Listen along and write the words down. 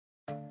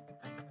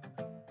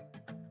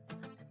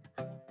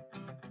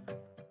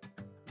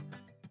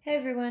Hey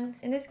everyone,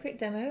 in this quick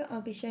demo I'll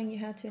be showing you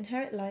how to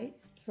inherit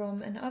lights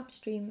from an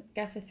upstream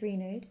GafferThree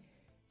node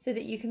so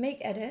that you can make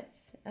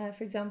edits,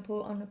 for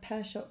example on a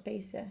per shot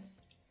basis.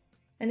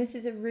 And this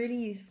is a really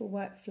useful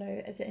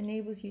workflow as it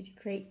enables you to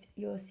create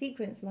your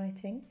sequence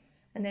lighting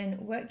and then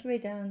work your way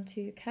down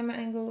to camera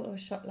angle or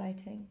shot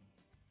lighting.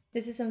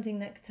 This is something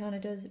that Katana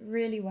does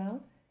really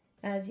well,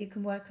 as you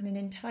can work on an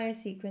entire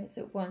sequence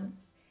at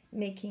once,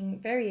 making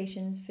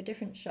variations for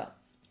different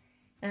shots,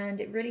 and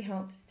it really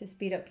helps to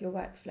speed up your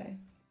workflow.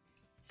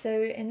 So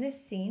in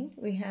this scene,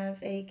 we have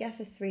a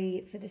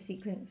GafferThree for the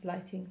sequence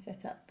lighting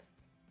setup.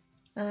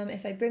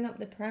 If I bring up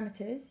the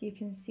parameters, you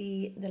can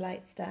see the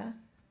lights there.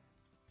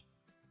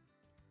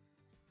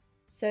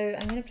 So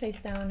I'm going to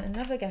place down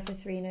another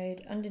GafferThree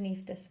node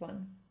underneath this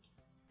one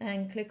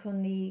and click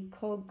on the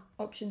cog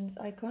options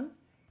icon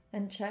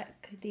and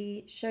check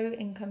the show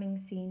incoming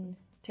scene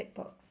tick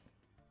box.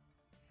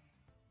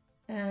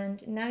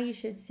 And now you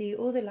should see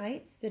all the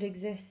lights that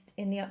exist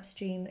in the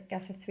upstream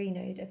GafferThree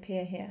node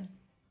appear here.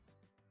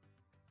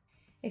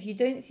 If you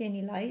don't see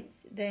any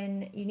lights,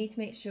 then you need to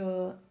make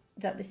sure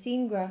that the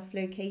scene graph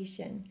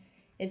location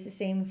is the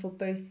same for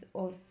both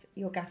of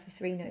your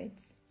GafferThree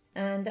nodes.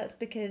 And that's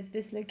because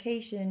this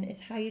location is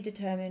how you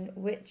determine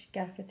which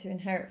gaffer to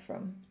inherit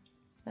from.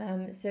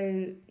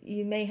 So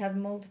you may have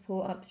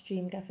multiple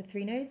upstream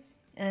GafferThree nodes,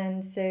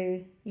 and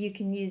so you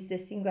can use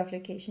this scene graph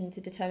location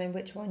to determine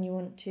which one you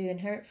want to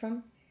inherit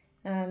from.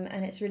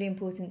 And it's really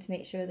important to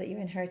make sure that you're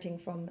inheriting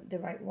from the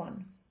right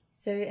one.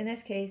 So in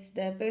this case,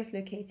 they're both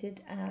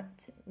located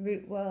at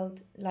root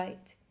world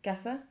light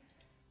gaffer.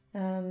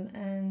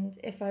 And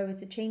if I were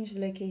to change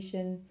the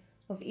location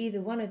of either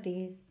one of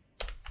these,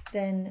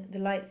 then the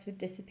lights would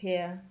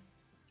disappear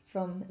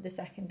from the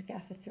second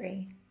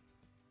GafferThree.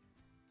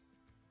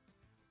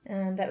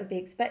 And that would be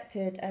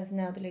expected as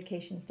now the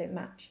locations don't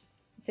match.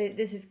 So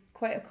this is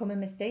quite a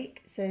common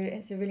mistake, so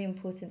it's a really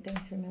important thing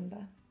to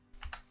remember.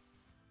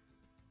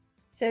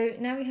 So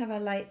now we have our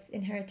lights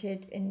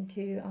inherited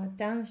into our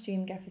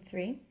downstream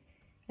GafferThree,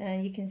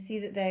 and you can see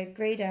that they're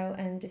grayed out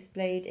and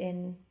displayed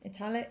in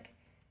italic,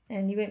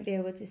 and you won't be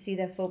able to see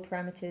their full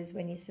parameters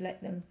when you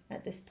select them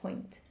at this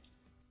point.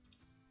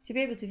 To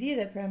be able to view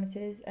their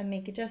parameters and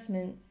make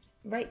adjustments,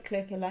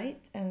 right-click a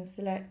light and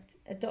select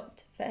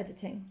Adopt for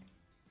editing.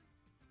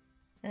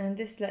 And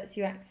this lets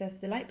you access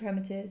the light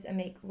parameters and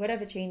make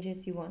whatever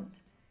changes you want.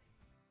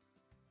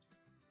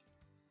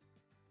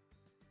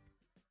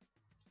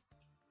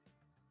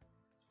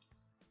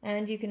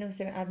 And you can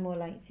also add more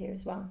lights here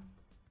as well.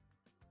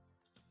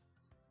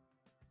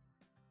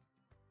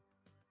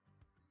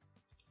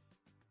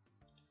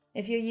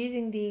 If you're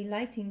using the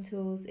lighting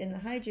tools in the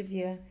Hydra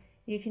viewer,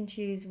 you can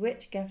choose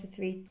which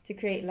GafferThree to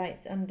create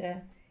lights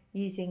under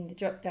using the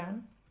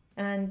drop-down.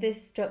 And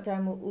this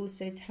drop-down will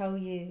also tell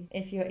you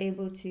if you're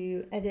able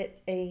to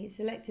edit a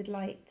selected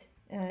light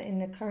in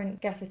the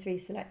current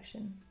GafferThree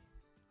selection.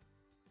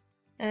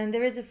 And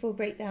there is a full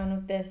breakdown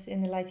of this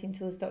in the lighting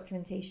tools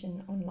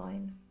documentation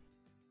online.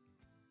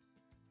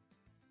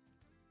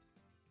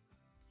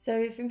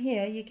 So from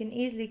here, you can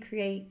easily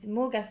create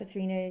more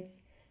GafferThree nodes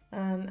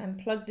and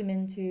plug them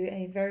into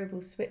a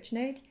variable switch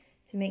node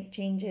to make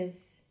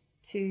changes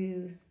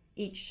to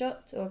each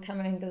shot or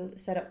camera angle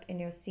setup in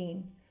your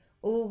scene,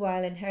 all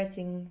while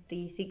inheriting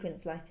the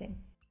sequence lighting.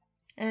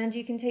 And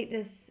you can take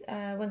this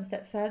one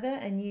step further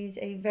and use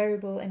a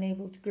variable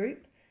enabled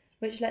group,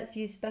 which lets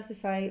you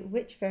specify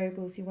which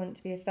variables you want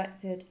to be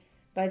affected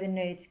by the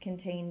nodes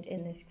contained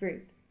in this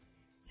group.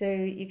 So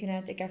you can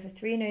add a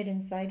GafferThree node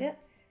inside it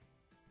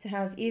to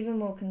have even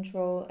more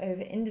control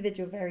over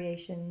individual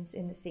variations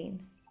in the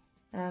scene.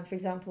 For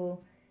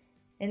example,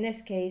 in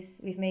this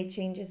case, we've made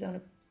changes on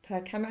a per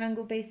camera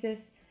angle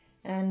basis,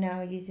 and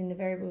now using the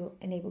variable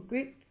enable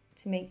group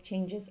to make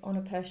changes on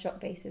a per shot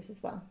basis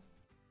as well.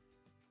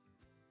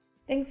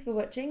 Thanks for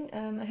watching.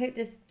 I hope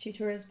this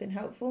tutorial has been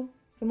helpful.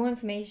 For more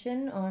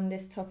information on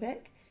this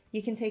topic,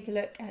 you can take a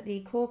look at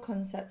the Core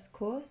Concepts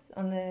course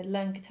on the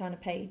Learn Katana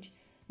page,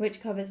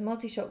 which covers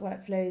multi-shot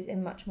workflows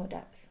in much more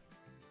depth.